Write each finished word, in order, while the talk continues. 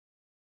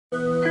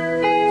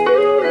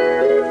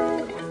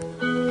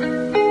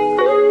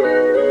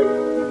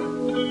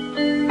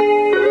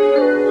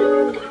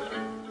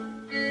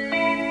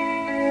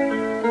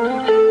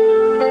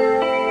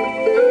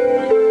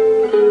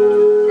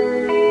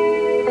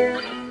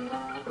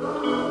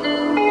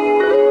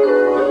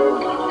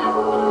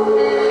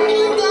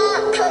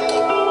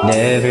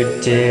Never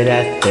did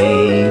I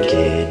think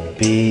it'd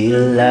be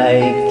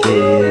like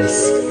this.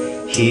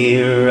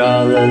 Here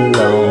all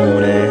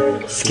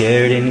alone,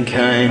 scared and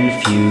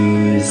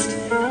confused.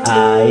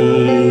 I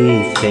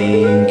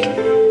think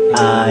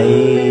I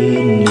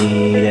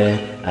need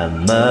a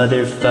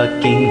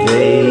motherfucking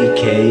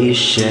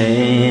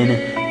vacation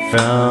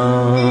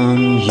from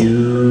you.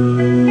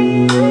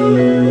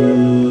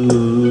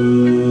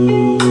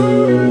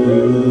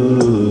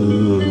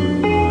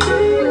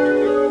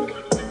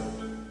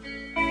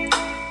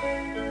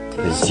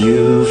 'Cause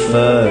you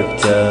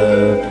fucked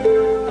up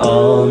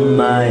all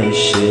my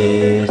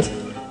shit.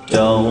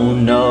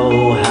 Don't know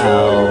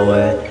how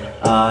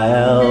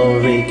I'll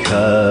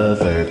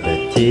recover,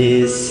 but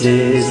this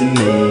is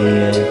me,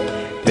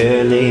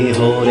 barely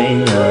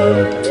holding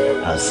up.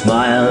 I'll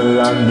smile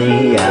on the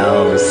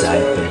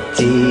outside, but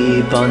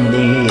deep on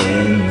the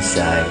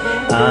inside,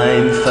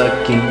 I'm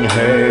fucking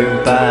hurt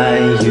by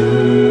you.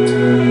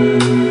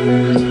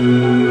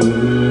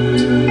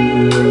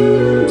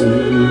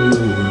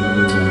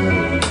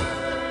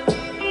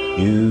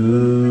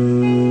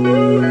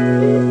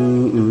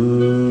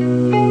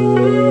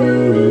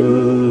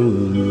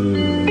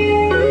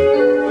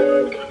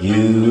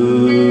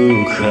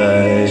 You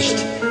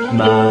crushed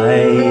my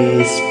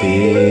spirit.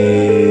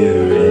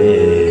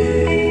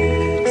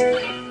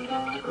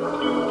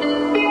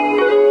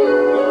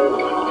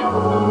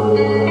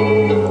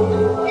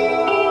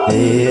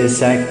 This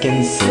I can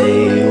say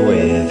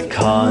with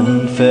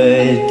confidence.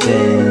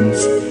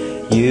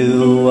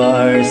 You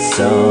are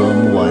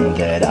someone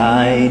that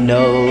I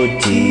know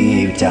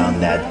deep down.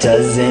 That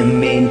doesn't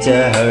mean to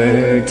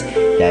hurt,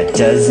 that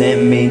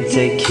doesn't mean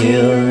to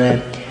kill.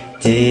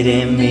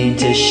 Didn't mean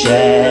to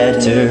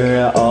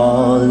shatter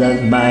all of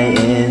my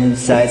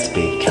insides,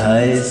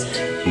 because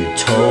you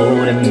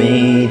told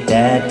me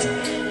that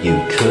you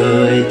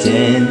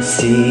couldn't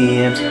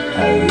see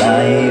a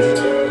life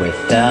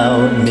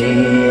without me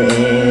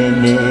in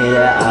it.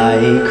 I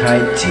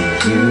cried to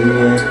you,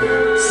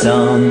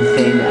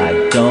 something I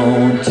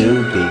don't do,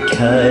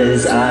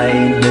 because I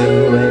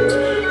knew that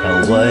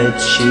what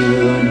you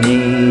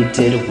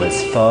needed was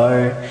far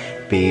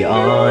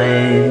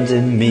beyond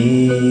me.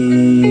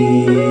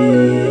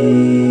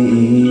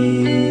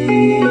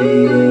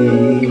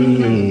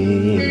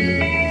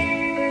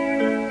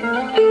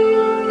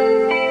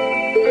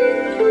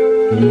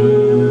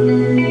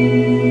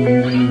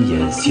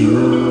 Yes, you.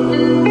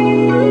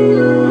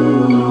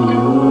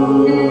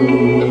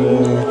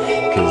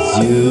 'Cause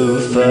you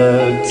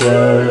fucked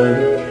up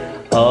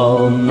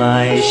all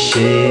my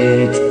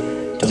shit.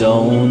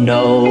 Don't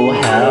know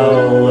how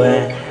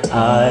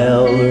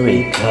I'll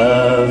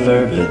recover,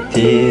 but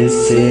this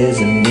is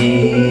me,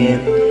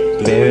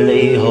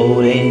 barely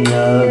holding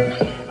up.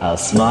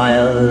 I'll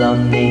smile on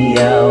the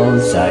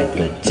outside,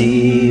 but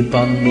deep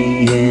on the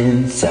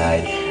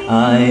inside,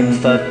 I'm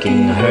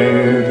fucking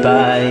hurt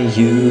by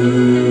you.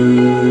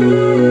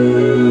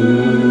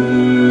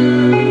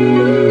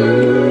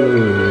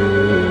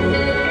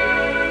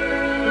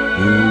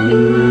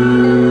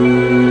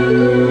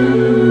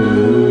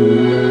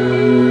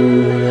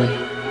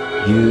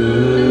 You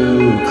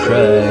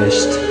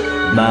crushed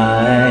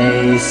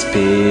my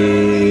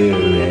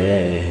spirit.